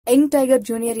N.T.R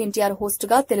junior N.T.R host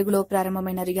గా తెలుగులో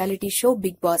ప్రారంభమైన reality show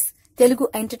big boss Telugu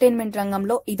entertainment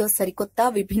రంగంలో ఇదో సరికొత్త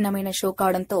విభిన్నమైన షో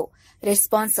కావడంతో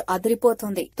రెస్పాన్స్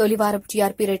అదిరిపోతోంది. తొలివారం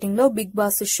టీఆర్పీ రేటింగ్ లో బిగ్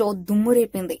బాస్ షో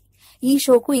దుమ్మురేపింది. ఈ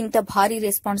షోకు ఇంత భారీ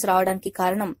రెస్పాన్స్ రావడానికి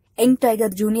కారణం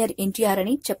N.T.R జూనియర్ N.T.R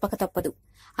అని చెప్పక తప్పదు.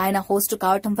 ఆయన హోస్ట్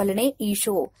కావటం వల్లనే ఈ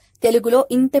షో తెలుగులో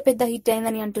ఇంత పెద్ద హిట్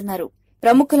అయిందని అంటున్నారు.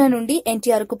 ప్రముఖుల నుండి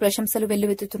N.T.R కు ప్రశంసలు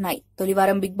వెల్లువెత్తుతున్నాయి.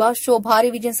 తొలివారం బిగ్ బాస్ షో భారీ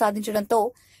విజయం సాధించడంతో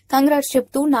కంగ్రాట్స్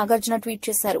చెప్తూ నాగార్జున ట్వీట్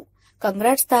చేశారు.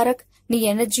 కంగ్రాట్స్ తారక్, నీ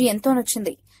ఎనర్జీ ఎంతో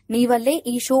నచ్చింది. నీ వల్లే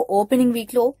ఈ షో ఓపెనింగ్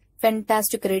వీక్ లో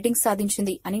ఫెంటాస్టిక్ రేటింగ్స్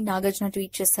సాధించింది అని నాగార్జున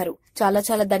ట్వీట్ చేశారు. చాలా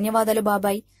చాలా ధన్యవాదాలు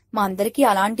బాబాయ్, మా అందరికీ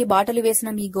అలాంటి బాటలు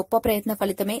వేసిన మీ గొప్ప ప్రయత్న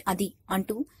ఫలితమే అది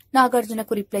అంటూ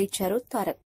నాగార్జునకు రిప్లై ఇచ్చారు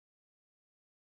తారక్.